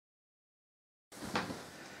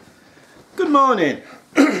morning.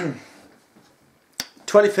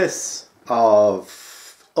 25th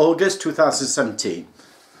of August 2017,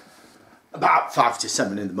 about 5 to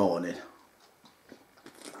 7 in the morning.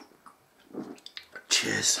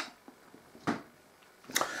 Cheers.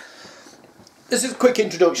 This is a quick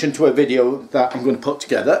introduction to a video that I'm going to put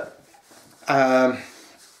together.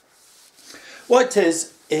 What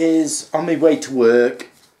it is on my way to work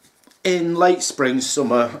in late spring,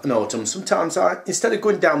 summer and autumn. Sometimes instead of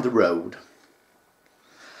going down the road,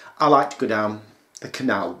 I like to go down the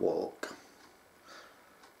Canal Walk.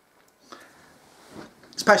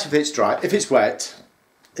 Especially if it's dry. If it's wet,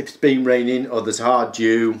 if it's been raining or there's hard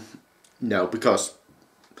dew, no, because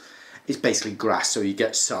it's basically grass, so you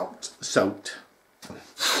get soaked.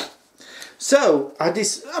 So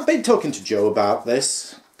I've been talking to Joe about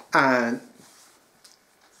this, and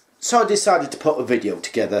so I decided to put a video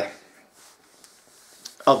together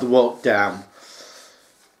of the walk down,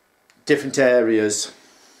 different areas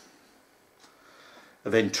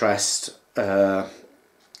of interest,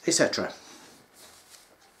 etc.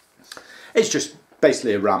 It's just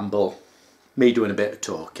basically a ramble, me doing a bit of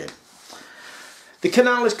talking. The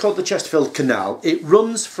canal is called the Chesterfield Canal. It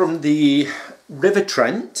runs from the River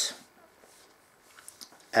Trent,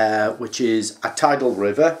 which is a tidal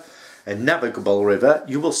river, a navigable river.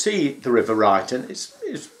 You will see the River Ryton.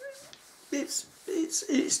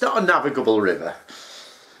 It's not a navigable river,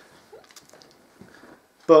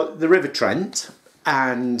 but the River Trent,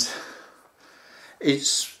 and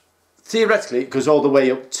it's theoretically it goes all the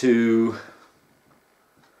way up to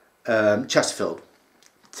Chesterfield.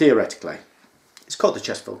 Theoretically, it's called the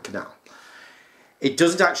Chesterfield Canal. It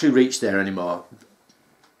doesn't actually reach there anymore.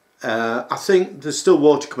 I think there's still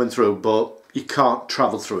water coming through, but you can't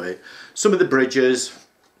travel through it. Some of the bridges,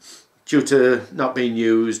 due to not being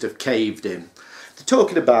used, have caved in. They're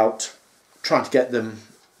talking about trying to get them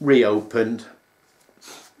reopened,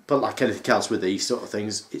 but like anything else with these sort of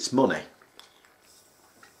things, it's money.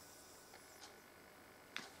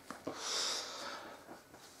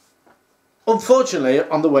 Unfortunately,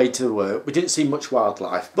 on the way to work, we didn't see much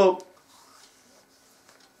wildlife, but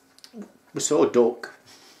we saw a duck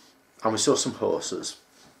and we saw some horses,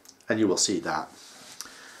 and you will see that.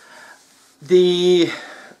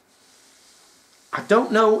 I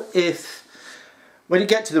don't know if, when you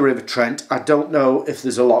get to the River Trent, I don't know if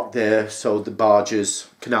there's a lock there so the barges,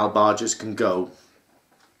 canal barges, can go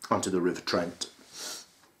onto the River Trent.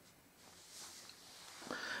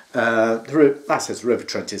 That says the River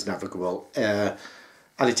Trent is navigable, and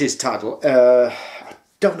it is tidal. I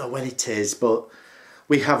don't know when it is, but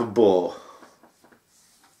we have a bore,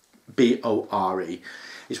 B-O-R-E.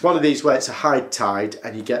 It's one of these where it's a high tide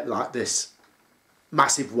and you get like this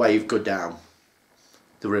massive wave go down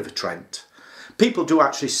the River Trent. People do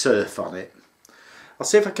actually surf on it. I'll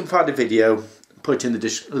see if I can find a video, put in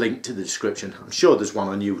the link to the description. I'm sure there's one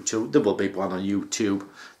on YouTube. There will be one on YouTube,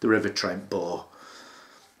 the River Trent bore.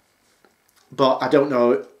 But I don't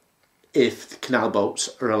know if the canal boats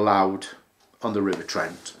are allowed on the River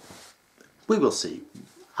Trent. We will see.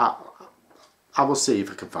 I will see if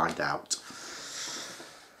I can find out.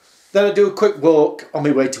 Then I do a quick walk on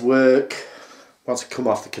my way to work once I come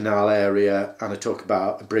off the canal area, and I talk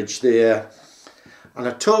about a bridge there, and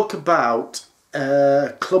I talk about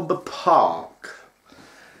Clumber Park,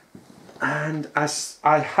 and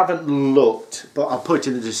I haven't looked, but I'll put it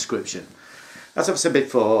in the description. As I've said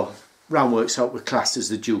before, round Worksop were classed as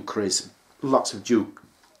the dukeries. Lots of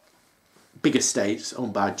big estates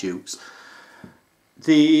owned by dukes.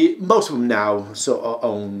 Most of them now sort of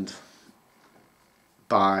owned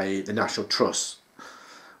by the National Trust.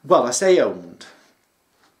 Well, I say owned.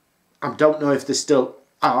 I don't know if they're still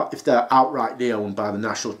if they're outrightly owned by the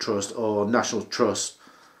National Trust or National Trust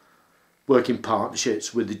working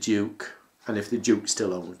partnerships with the Duke, and if the Duke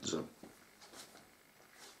still owns them.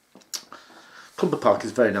 Clumber Park is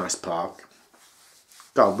a very nice park.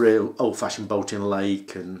 Got a real old-fashioned boating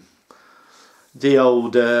lake, and the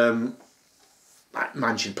old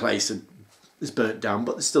mansion place is burnt down,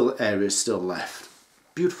 but there's still areas still left.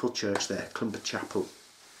 Beautiful church there, Clumber Chapel.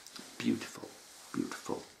 Beautiful,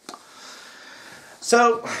 beautiful.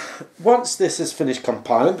 So once this is finished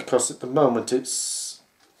compiling, because at the moment it's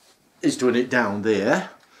doing it down there,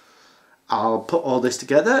 I'll put all this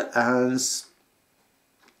together and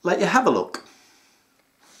let you have a look.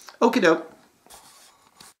 Okie doke.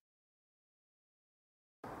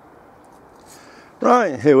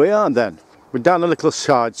 Right, here we are then. We're down a little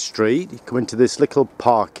side street. You come into this little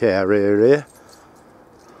park area here.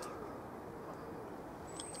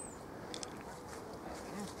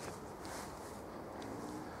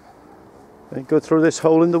 And go through this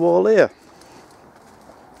hole in the wall here.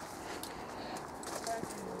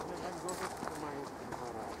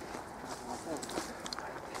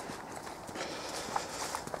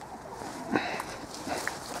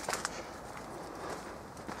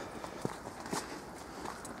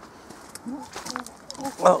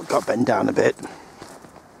 Well, got to bend down a bit.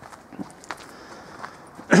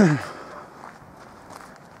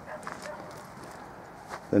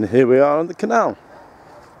 And here we are on the canal.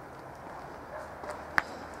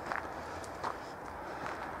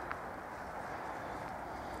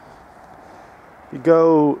 You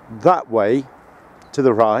go that way to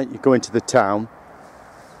the right, you go into the town,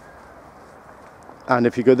 and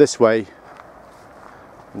if you go this way,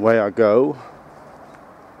 way I go,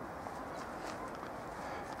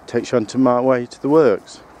 takes you onto my way to the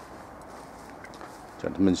works.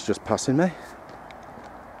 Gentleman's just passing me.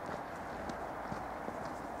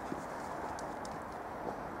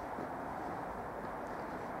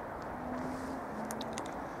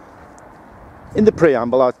 In the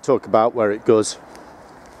preamble I talk about where it goes,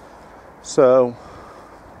 so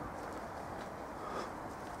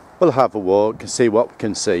we'll have a walk and see what we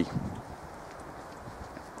can see.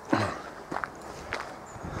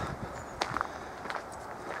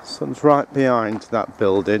 Sun's right behind that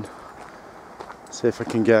building. See if I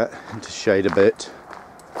can get into shade a bit.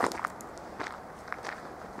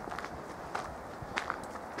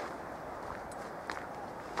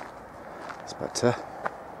 It's better.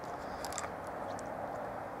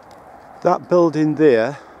 That building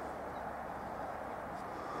there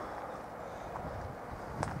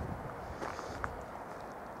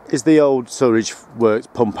is the old sewage works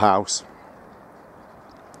pump house.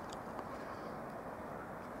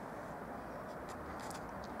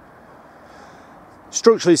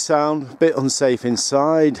 Structurally sound, a bit unsafe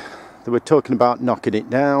inside. They were talking about knocking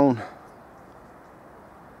it down,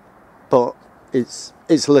 but it's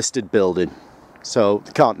a listed building, so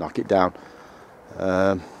they can't knock it down.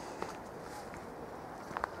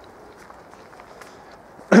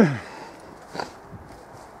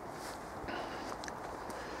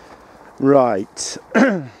 Right,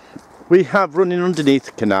 we have running underneath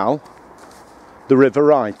the canal the River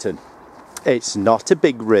Ryton. It's not a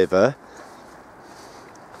big river.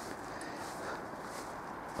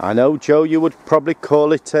 I know, Joe, you would probably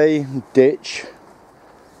call it a ditch.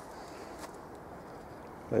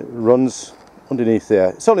 It runs underneath there.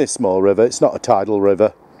 It's only a small river, it's not a tidal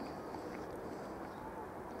river.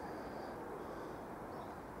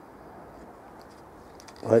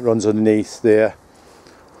 It runs underneath there.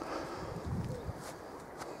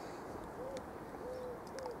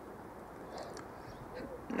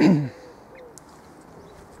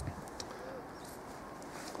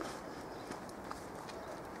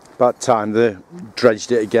 About time they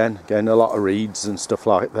dredged it again, getting a lot of reeds and stuff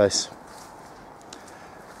like this.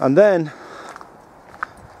 And then,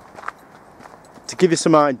 to give you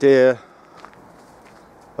some idea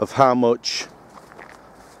of how much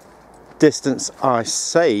distance I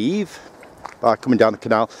save by coming down the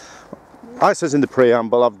canal, I says in the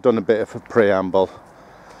preamble, I've done a bit of a preamble.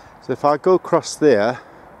 So if I go across there,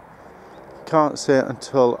 can't see it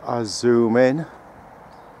until I zoom in.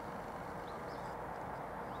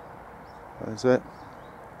 Is it?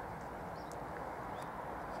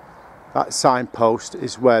 That signpost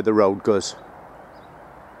is where the road goes.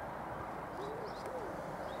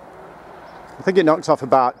 I think it knocks off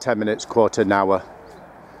about 10 minutes, quarter an hour.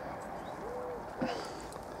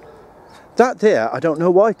 That there, I don't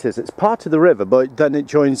know why it is. It's part of the river, but then it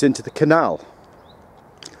joins into the canal.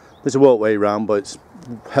 There's a walkway around, but it's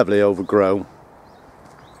heavily overgrown.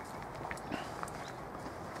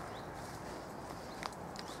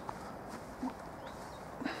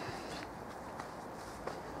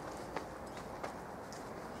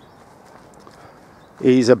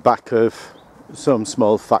 These are back of some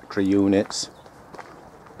small factory units.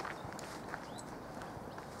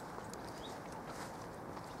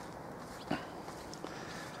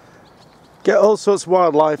 Get all sorts of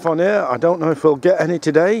wildlife on here. I don't know if we'll get any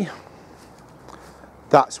today.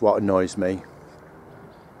 That's what annoys me.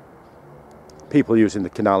 People using the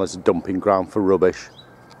canal as a dumping ground for rubbish.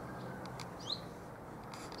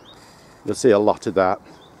 You'll see a lot of that.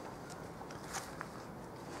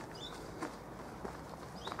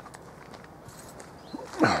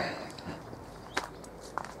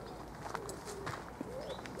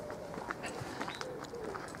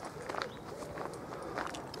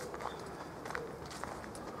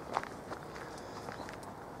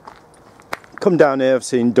 Come down here, I've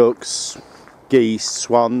seen ducks, geese,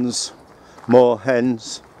 swans,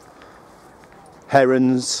 moorhens,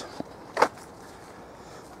 herons.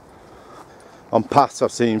 On paths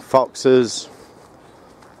I've seen foxes.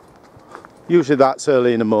 Usually that's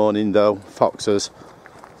early in the morning though, foxes.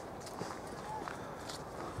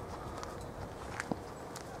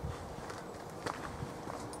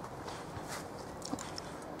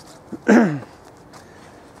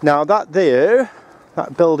 Now that there,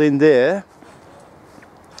 that building there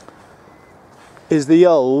is the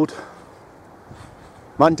old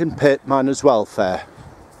Manton Pit Miners' Welfare.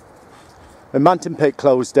 When Manton Pit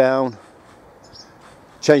closed down,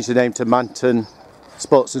 changed the name to Manton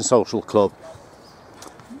Sports and Social Club.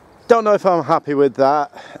 Don't know if I'm happy with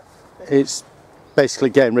that. It's basically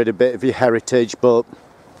getting rid of a bit of your heritage, but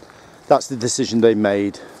that's the decision they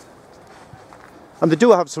made. And they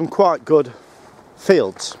do have some quite good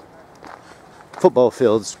fields, football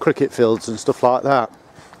fields, cricket fields and stuff like that.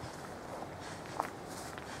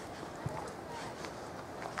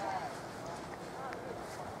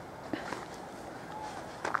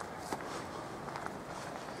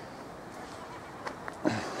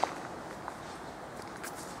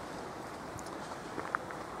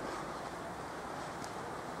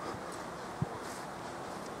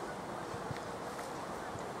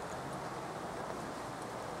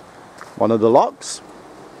 One of the locks.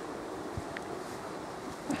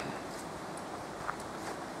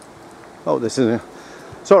 Oh, this is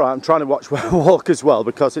it's alright, I'm trying to watch where I walk as well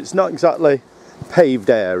because it's not exactly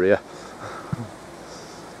paved area.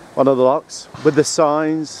 One of the locks with the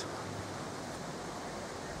signs.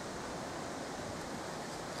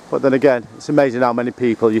 But then again, it's amazing how many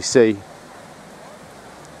people you see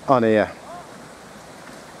on here.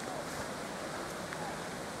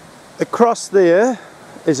 Across there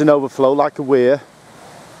is an overflow like a weir.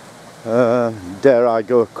 Dare I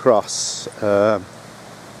go across? You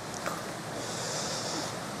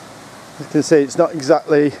can see it's not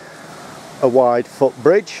exactly a wide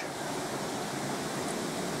footbridge.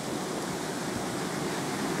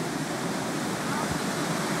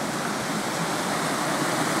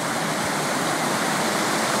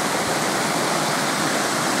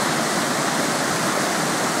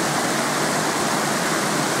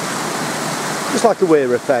 Just like a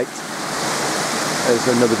weir effect. There's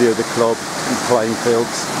another view of the club and playing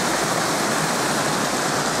fields.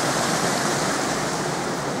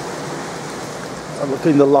 I'm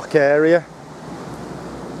looking in the lock area.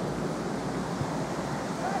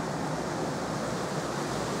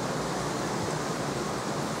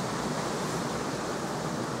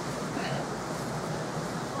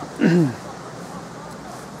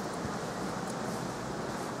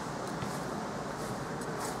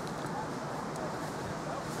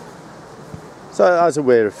 So it has a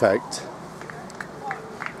weir effect.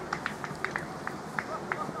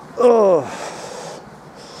 Oh.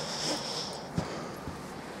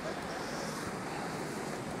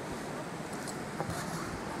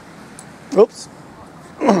 Oops.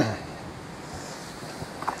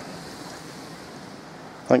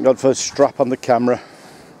 Thank God for a strap on the camera.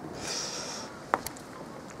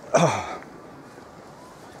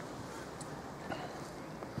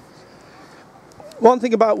 One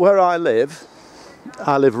thing about where I live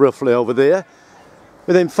roughly over there.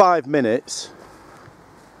 Within 5 minutes,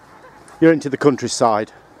 you're into the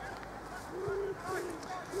countryside.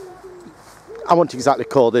 I won't exactly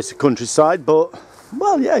call this a countryside, but,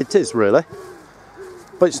 well, yeah, it is really.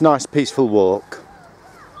 But it's a nice, peaceful walk.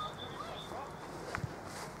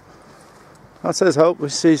 I says, hope we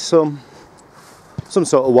see some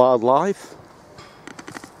sort of wildlife.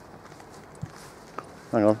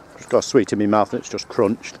 Hang on, just got a sweet in my mouth and it's just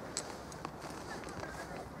crunched.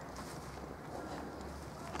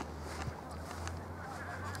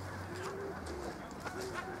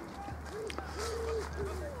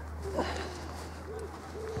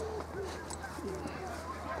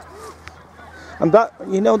 And that,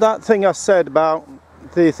 you know that thing I said about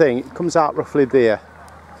the thing, it comes out roughly there,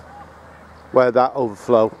 where that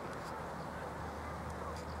overflow.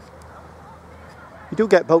 You do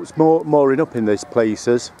get boats mooring up in these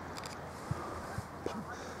places.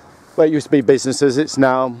 Where it used to be businesses, it's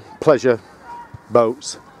now pleasure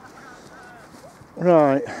boats.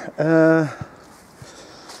 Right. There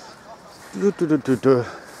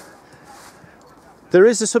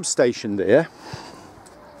is a substation there.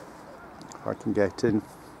 If I can get in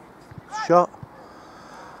shot.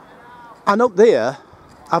 And up there,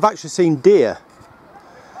 I've actually seen deer.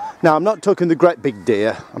 Now, I'm not talking the great big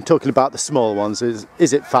deer. I'm talking about the small ones. Is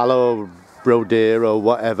it fallow, roe deer, or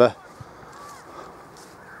whatever?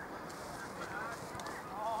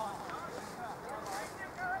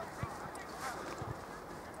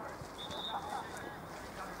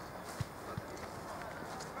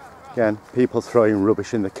 Again, people throwing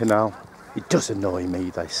rubbish in the canal. It does annoy me,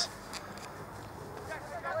 this.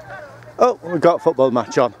 Oh, we've got a football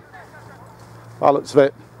match on. By the looks of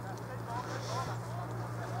it.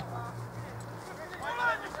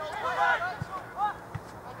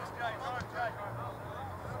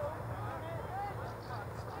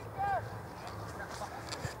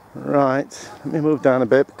 Right, let me move down a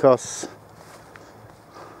bit because...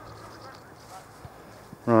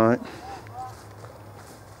 Right.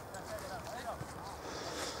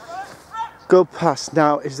 Go past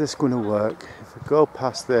now, is this going to work? If I go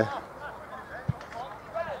past there...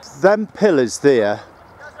 Them pillars there,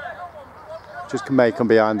 just can make them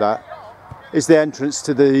behind that, is the entrance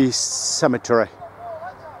to the cemetery.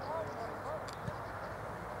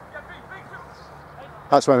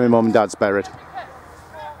 That's where my mum and dad's buried.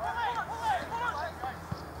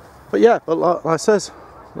 But yeah, but like I says,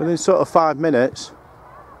 within sort of 5 minutes,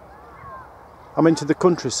 I'm into the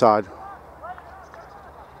countryside.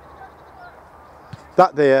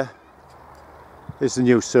 That there is the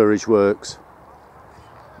new sewage works.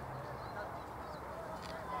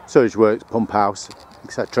 Sewage works, pump house,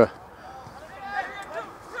 etc.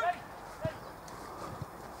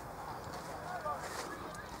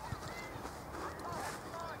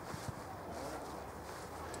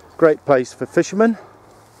 Great place for fishermen,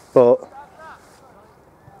 but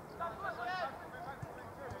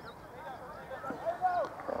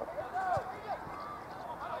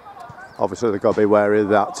obviously they've got to be wary of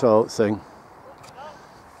that sort of thing.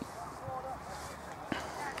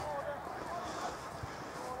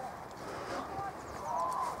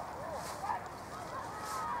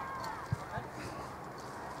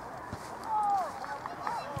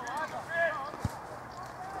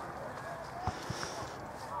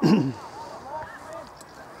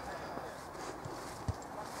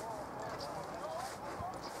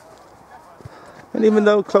 And even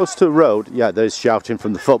though close to the road, yeah, there's shouting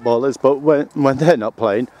from the footballers, but when they're not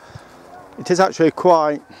playing, it is actually a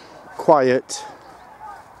quite quiet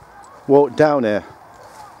walk down here.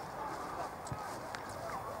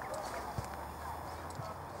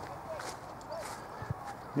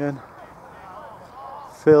 Again,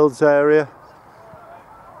 fields area.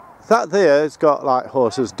 That there has got like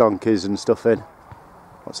horses, donkeys and stuff in.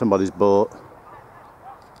 What somebody's bought.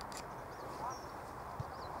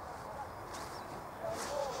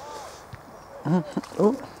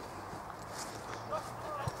 Oh.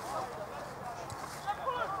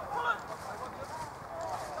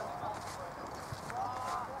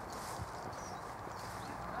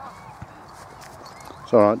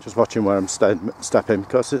 It's alright, just watching where I'm stepping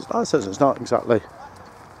because like I says, it's not exactly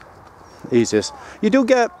easiest. You do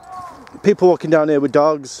get people walking down here with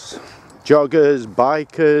dogs, joggers,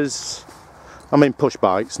 bikers. I mean push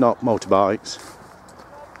bikes, not motorbikes.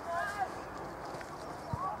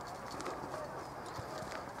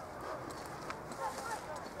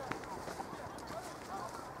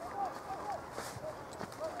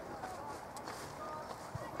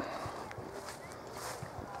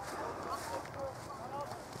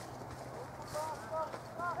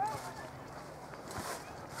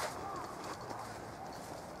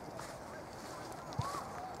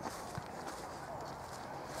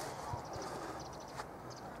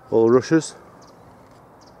 Bulrushes.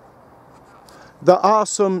 There are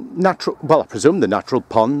some natural, well I presume the natural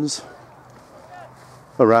ponds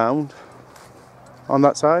around on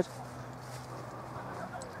that side.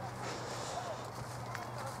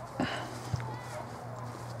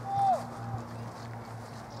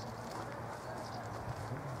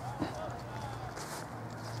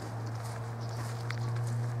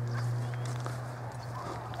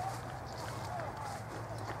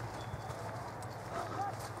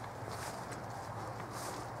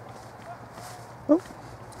 Oh.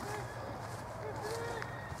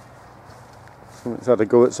 Someone's had a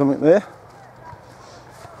go at something there.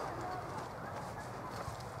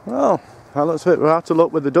 Well, that looks like we'll have to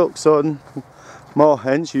look with the ducks on more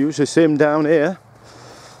hens. You usually see them down here.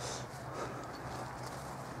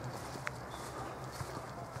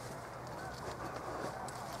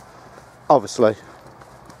 Obviously,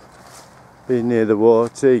 being near the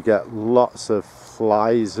water, you get lots of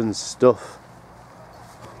flies and stuff,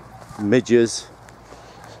 midges.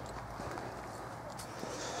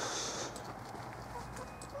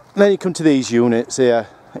 And then you come to these units here.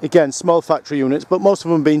 Again, small factory units, but most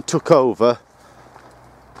of them being took over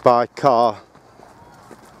by car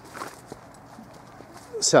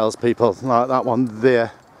salespeople, like that one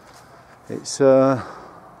there. It's oh,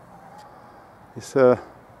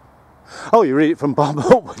 you read it from bottom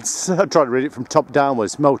upwards. I tried to read it from top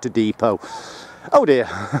downwards. Motor depot. Oh dear.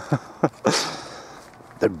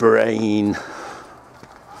 The brain.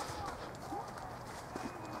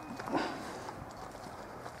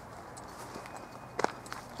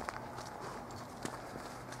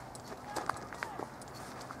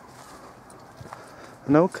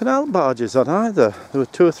 No canal barges on either. There were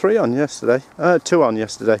 2 or 3 on yesterday. 2 on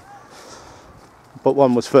yesterday. But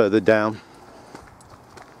one was further down.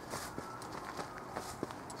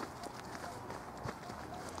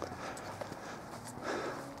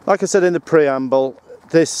 Like I said in the preamble,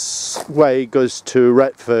 this way goes to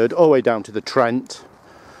Retford, all the way down to the Trent.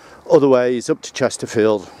 Other ways up to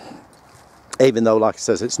Chesterfield, even though, like I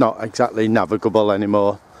says, it's not exactly navigable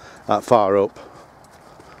anymore that far up.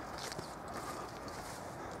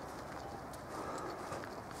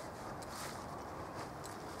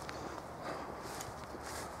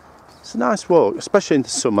 It's a nice walk, especially in the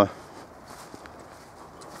summer.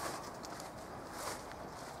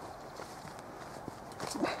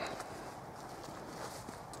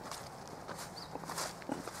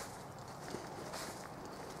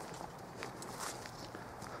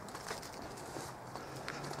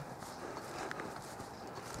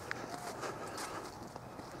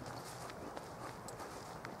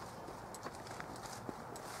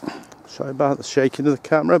 Sorry about the shaking of the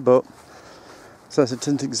camera, but it says it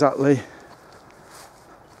isn't exactly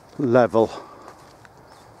level.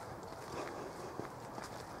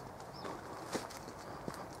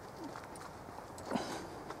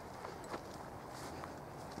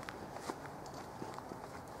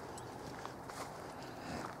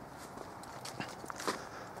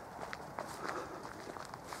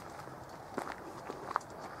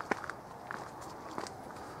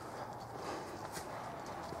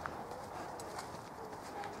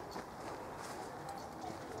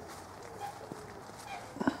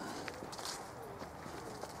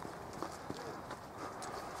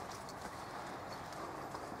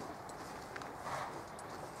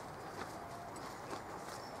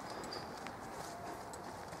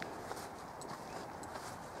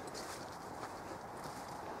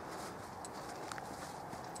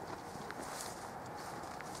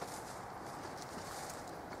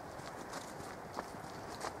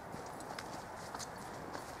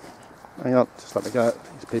 Hang on, just let me go.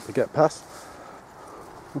 These people get past.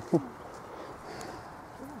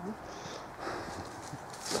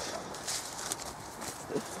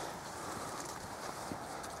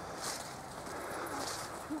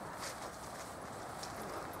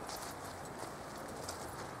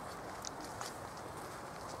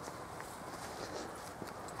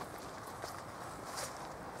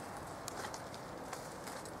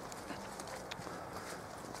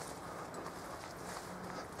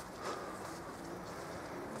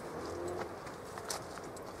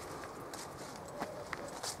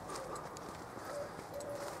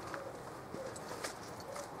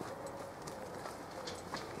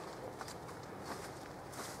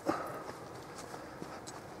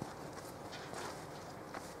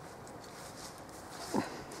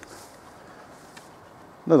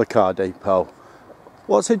 Another car depot.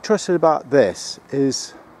 What's interesting about this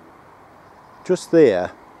is just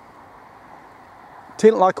there, it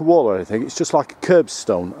ain't like a wall or anything, it's just like a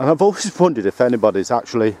curbstone, and I've always wondered if anybody's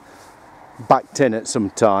actually backed in at some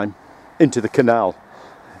time into the canal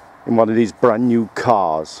in one of these brand new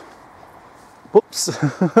cars. Whoops.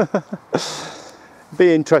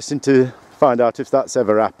 Be interesting to find out if that's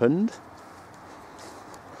ever happened.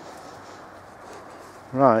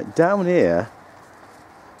 Right, down here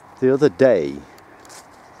the other day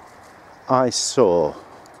I saw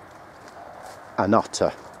an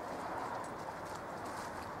otter.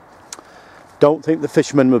 Don't think the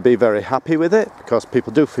fishermen would be very happy with it because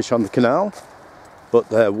people do fish on the canal,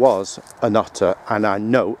 but there was an otter, and I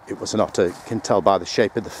know it was an otter. You can tell by the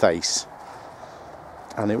shape of the face,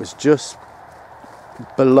 and it was just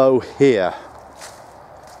below here.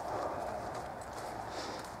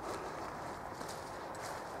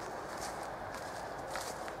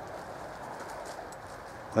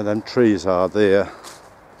 And them trees are there.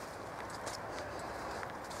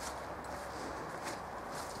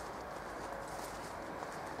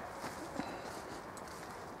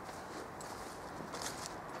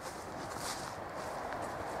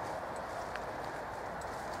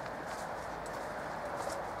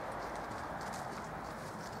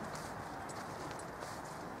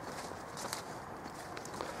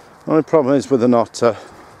 The only problem is with an otter,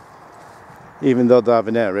 even though they have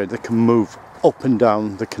an area, they can move up and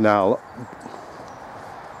down the canal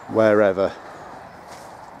wherever.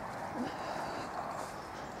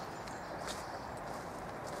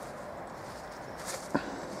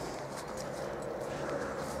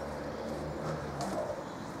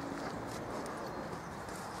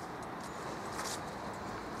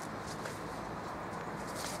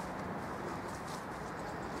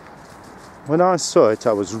 When I saw it,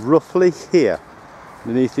 I was roughly here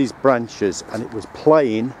underneath these branches, and it was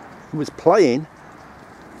playing,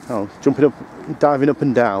 oh, jumping up, diving up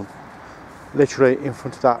and down, literally in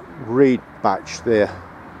front of that reed batch there.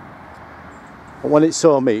 And when it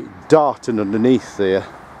saw me, it darted underneath there.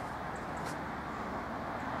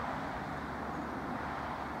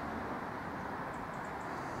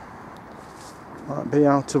 Might be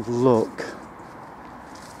out of luck.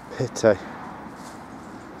 Pity.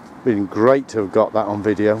 Been great to have got that on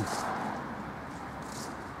video.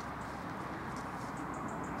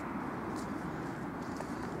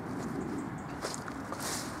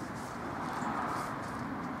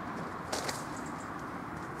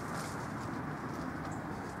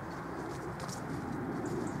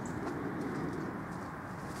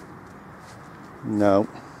 No.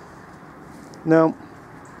 No.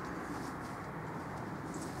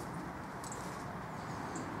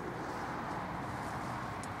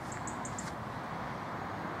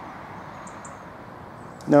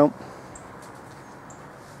 No.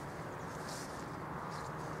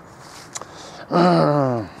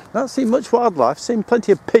 Not seen much wildlife. Seen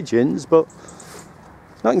plenty of pigeons, but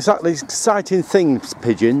not exactly exciting things,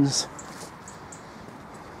 pigeons.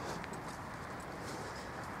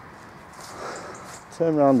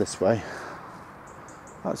 Turn around this way.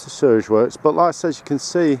 That's the sewage works, but like I said, you can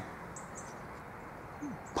see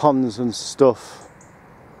ponds and stuff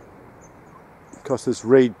because there's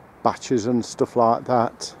reed batches and stuff like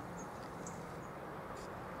that.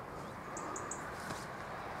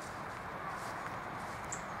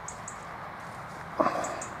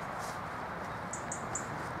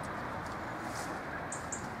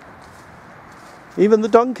 Even the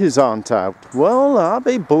donkeys aren't out. Well, I'll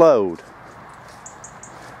be blowed.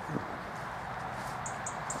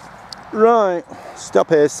 Right, stop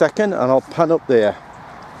here a second and I'll pan up there.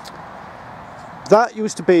 That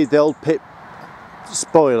used to be the old pit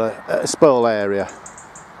spoil area.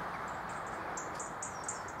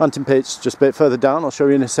 Mountain pit's just a bit further down, I'll show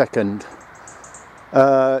you in a second.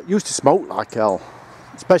 Used to smoke like hell,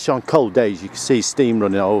 especially on cold days. You can see steam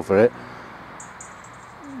running over it.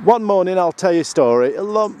 One morning I'll tell you a story.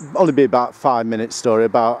 It'll only be about a 5-minute story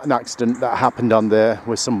about an accident that happened on there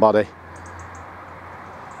with somebody.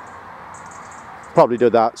 Probably do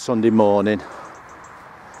that Sunday morning.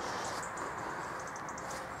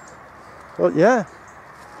 But yeah,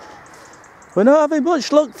 we're not having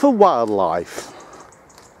much luck for wildlife.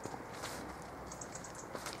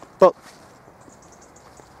 But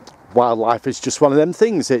wildlife is just one of them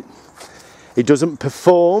things. It doesn't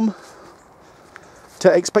perform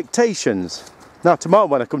to expectations. Now tomorrow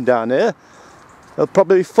when I come down here, it'll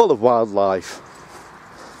probably be full of wildlife.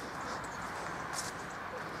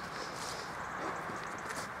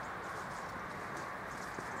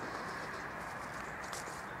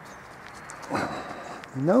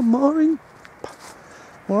 No mooring.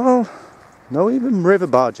 Well, no even river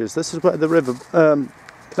barges. This is where the river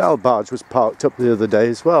canal barge was parked up the other day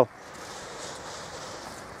as well.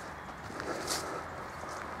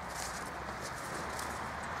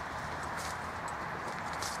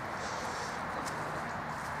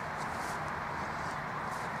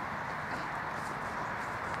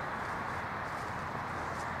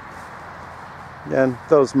 Again,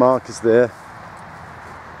 those markers there.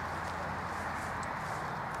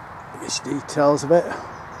 Details of it.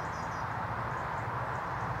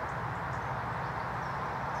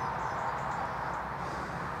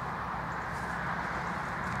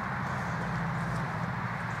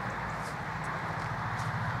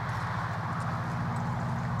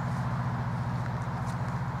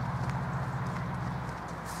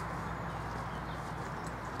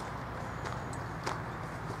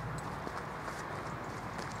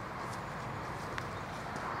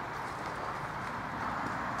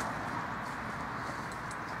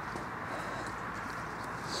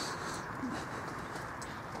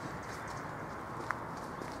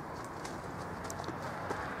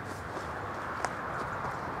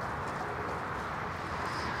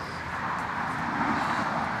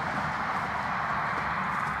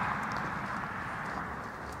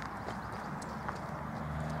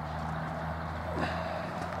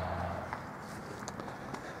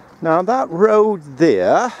 Now that road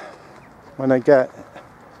there, when I get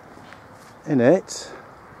in it,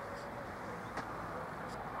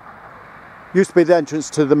 used to be the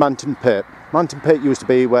entrance to the Manton Pit. Manton Pit used to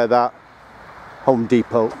be where that Home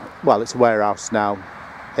Depot, well it's a warehouse now,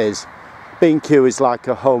 is. B&Q is like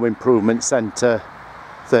a home improvement centre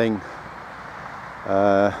thing.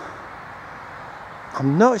 I'm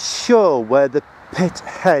not sure where the pit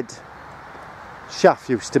head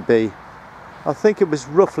shaft used to be. I think it was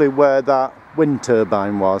roughly where that wind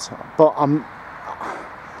turbine was, but I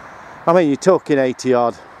mean you're talking 80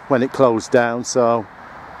 odd when it closed down, so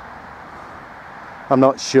I'm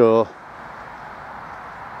not sure.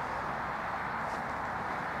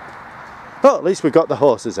 But at least we've got the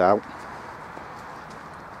horses out.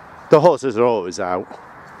 The horses are always out.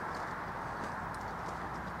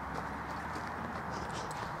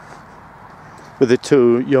 With the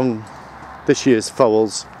two young this year's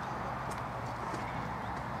foals.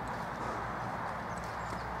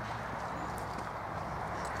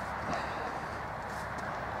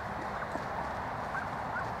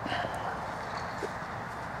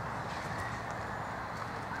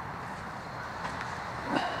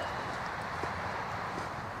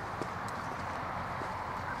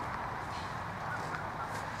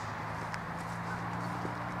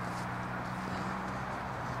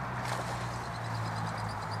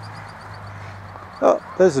 Oh,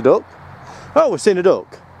 there's a duck. Oh, we've seen a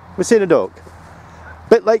duck. We've seen a duck.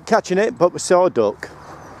 Bit late catching it, but we saw a duck.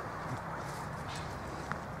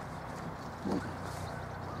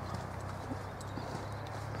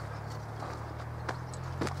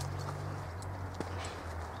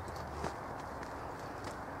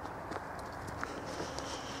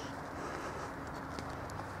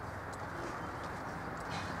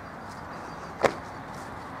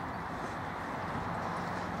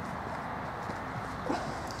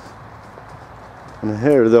 And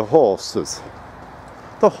here are the horses.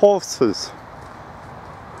 The horses.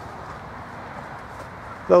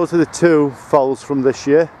 Those are the 2 foals from this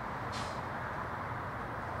year.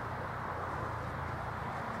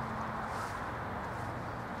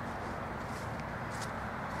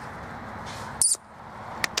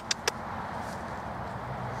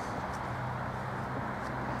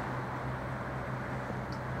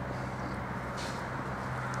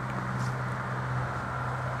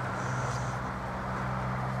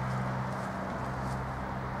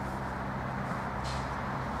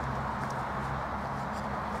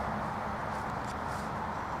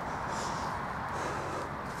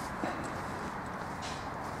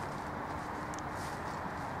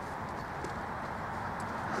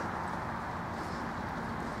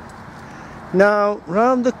 Now,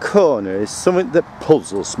 round the corner is something that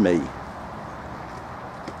puzzles me,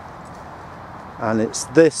 and it's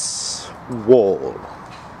this wall.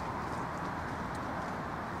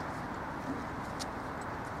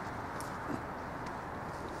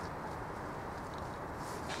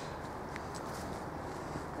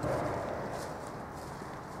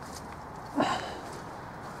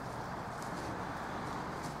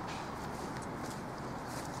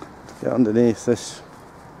 Get underneath this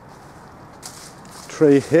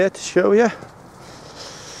tree here to show you.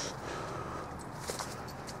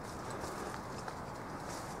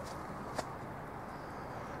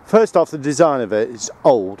 First off, the design of it is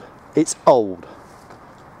old. It's old.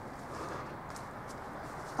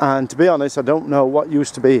 And to be honest, I don't know what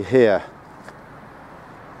used to be here.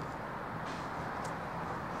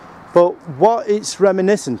 But what it's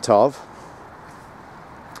reminiscent of,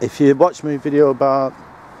 if you watch my video about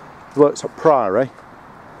the works at Priory,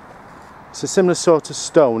 it's a similar sort of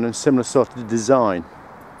stone and similar sort of design.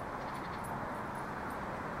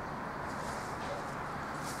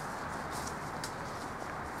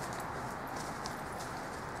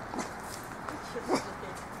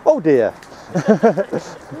 Oh dear!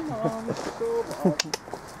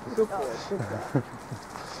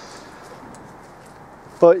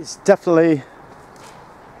 But it's definitely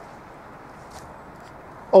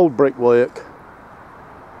old brickwork,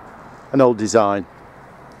 an old design.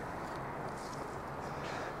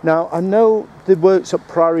 Now, I know the works at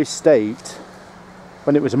Priory Estate,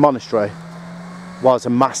 when it was a monastery, was a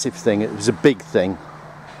massive thing. It was a big thing.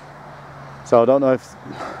 So I don't know if...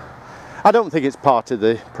 I don't think it's part of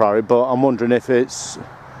the Priory, but I'm wondering if it's...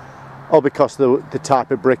 Oh, because the type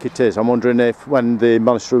of brick it is. I'm wondering if when the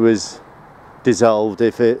monastery was dissolved,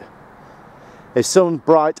 if some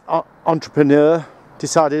bright entrepreneur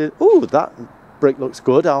decided, oh, that brick looks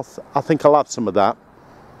good, I think I'll have some of that.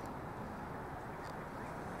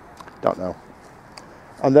 Don't know.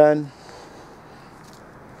 And then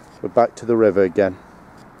we're back to the river again.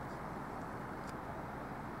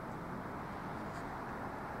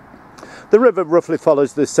 The river roughly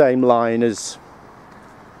follows the same line as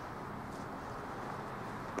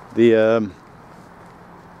the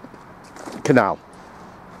canal.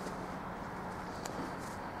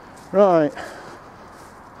 Right.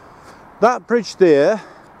 That bridge there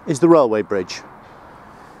is the railway bridge.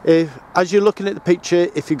 As you're looking at the picture,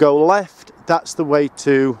 if you go left, that's the way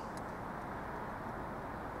to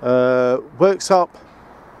Worksop.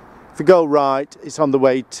 If you go right, it's on the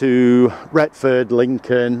way to Retford,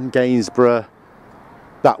 Lincoln, Gainsborough,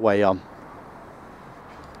 that way on.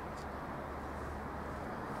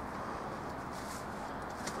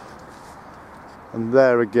 And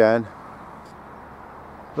there again,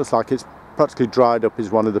 looks like it's practically dried up, is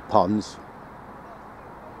one of the ponds.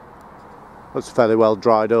 Looks fairly well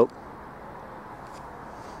dried up.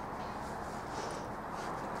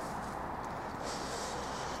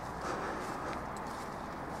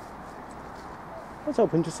 was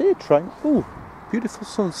hoping to see a train. Ooh, beautiful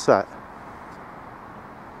sunset.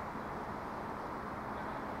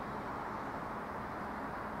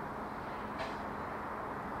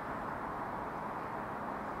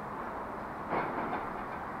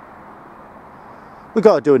 We've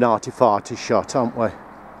got to do an arty-farty shot, haven't we?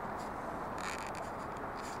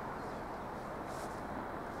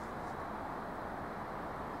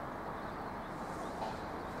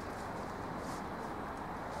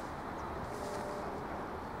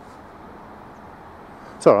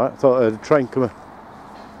 It's alright, I thought I heard a train coming.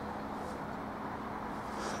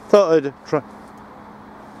 Thought I heard a train.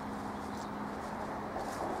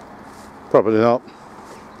 Probably not.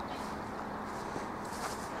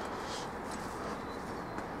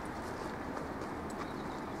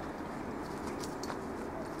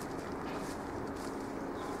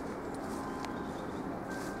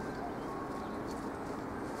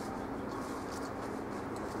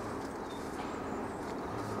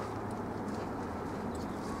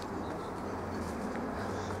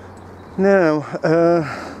 Now,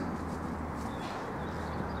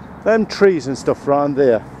 them trees and stuff around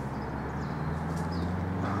there,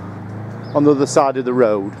 on the other side of the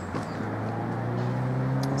road,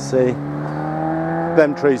 see,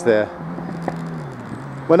 them trees there.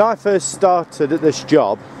 When I first started at this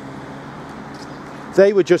job,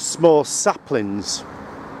 they were just small saplings.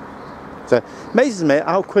 So it amazes me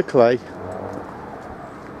how quickly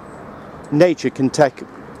nature can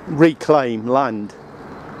reclaim land.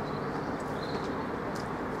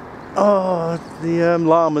 Oh, the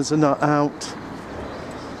llamas are not out.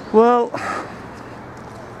 Well,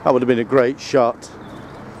 that would have been a great shot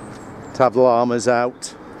to have llamas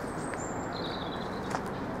out.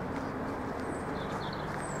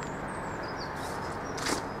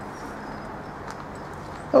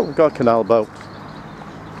 Oh, we've got a canal boat.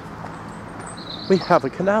 We have a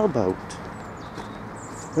canal boat.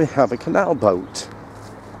 We have a canal boat.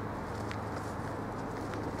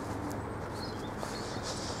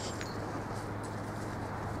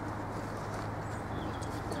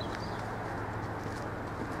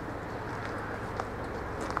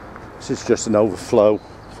 This is just an overflow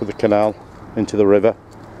for the canal into the river.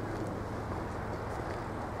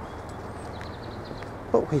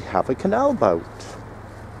 But we have a canal boat.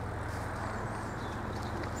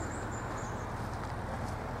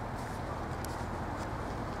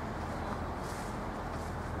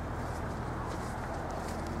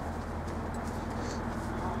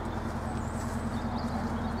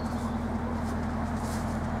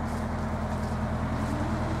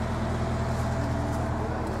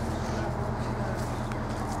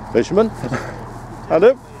 Fisherman, hello.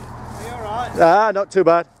 Are you alright? Ah, not too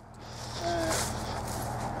bad.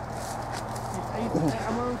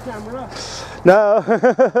 I'm on camera. No.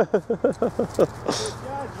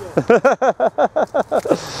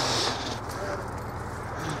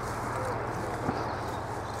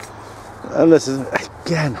 And this is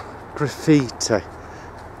again graffiti.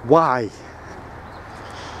 Why?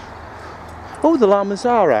 Oh, the llamas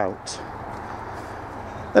are out.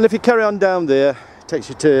 And if you carry on down there, takes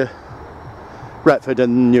you to Retford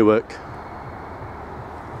and Newark,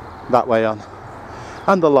 that way on,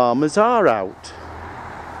 and the llamas are out.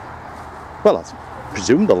 Well, I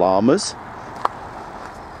presume the llamas.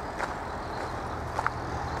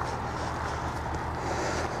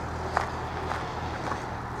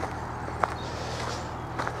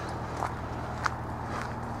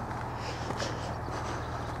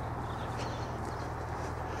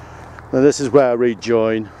 Now this is where I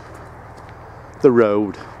rejoin the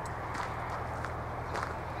road.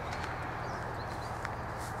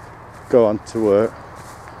 Go on to work.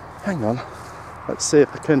 Hang on, let's see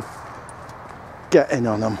if I can get in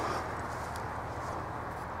on them.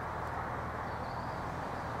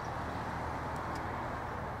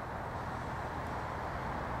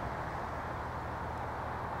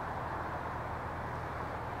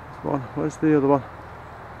 One, where's the other one?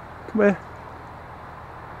 Come here.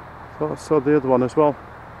 Thought I saw the other one as well.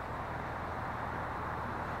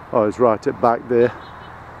 Oh, it's right at back there.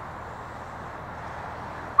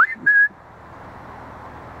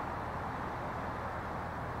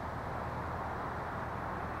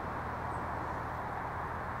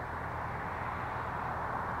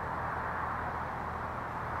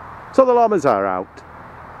 So the llamas are out.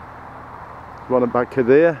 One at back of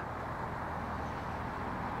there.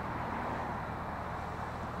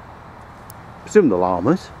 Presume the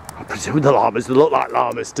llamas. I presume the llamas, they look like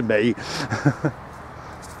llamas to me.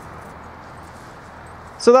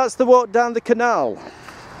 So that's the walk down the canal.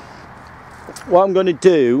 What I'm going to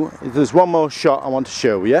do is there's one more shot I want to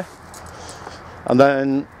show you, and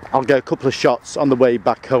then I'll get a couple of shots on the way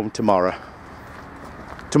back home tomorrow.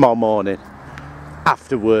 tomorrow morning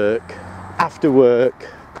after work. After work.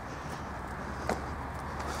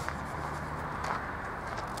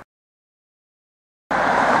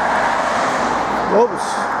 Oops.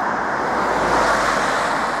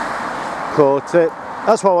 Caught it.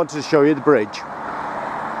 That's why I wanted to show you, the bridge.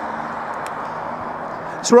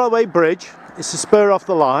 It's a railway bridge. It's a spur off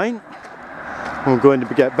the line. We're going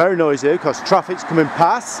to get very noisy here because traffic's coming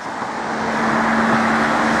past.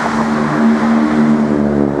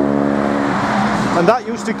 And that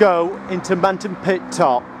used to go into Manton Pit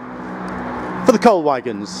Top for the coal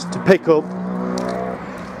wagons to pick up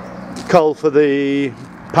coal for the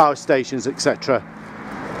power stations, etc.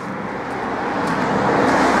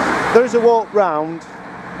 There is a walk round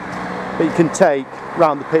that you can take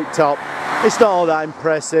round the pit top. It's not all that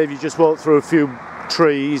impressive, you just walk through a few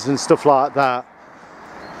trees and stuff like that.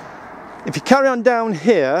 If you carry on down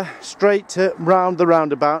here, straight round the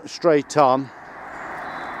roundabout, straight on,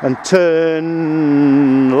 and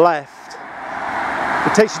turn left,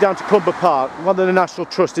 it takes you down to Clumber Park, one of the National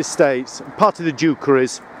Trust estates, part of the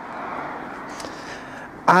Dukeries.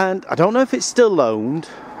 And I don't know if it's still owned,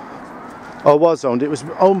 or was owned. It was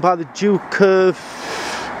owned by the Duke of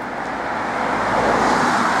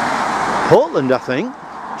Portland, I think.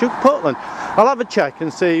 Duke Portland. I'll have a check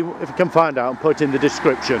and see if I can find out and put it in the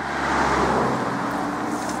description.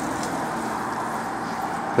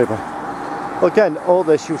 People. Well, again, all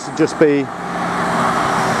this used to just be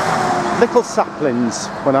little saplings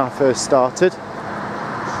when I first started.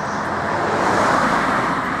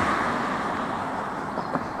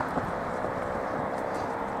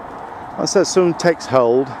 As that soon takes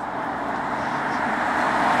hold,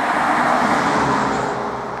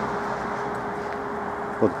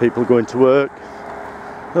 other people going to work,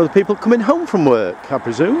 other people coming home from work, I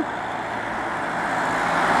presume.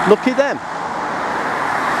 Lucky them.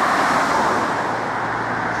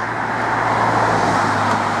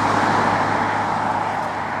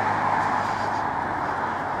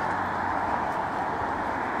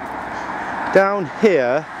 Down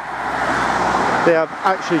here they have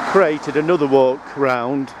actually created another walk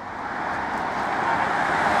round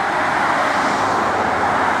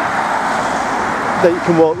that you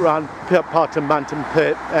can walk around part of Manton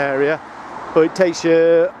Pit area, but it takes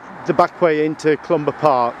you the back way into Clumber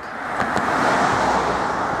Park.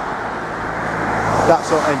 That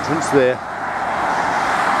sort of entrance there.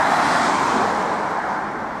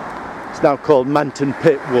 It's now called Manton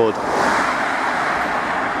Pit Wood.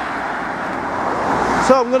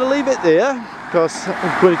 So I'm going to leave it there because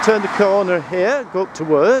I'm going to turn the corner here, go up to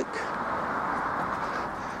work,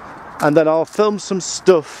 and then I'll film some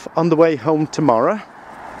stuff on the way home tomorrow.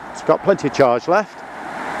 It's got plenty of charge left,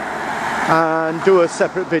 and do a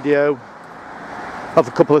separate video of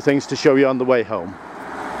a couple of things to show you on the way home.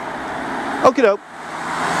 Okie doke.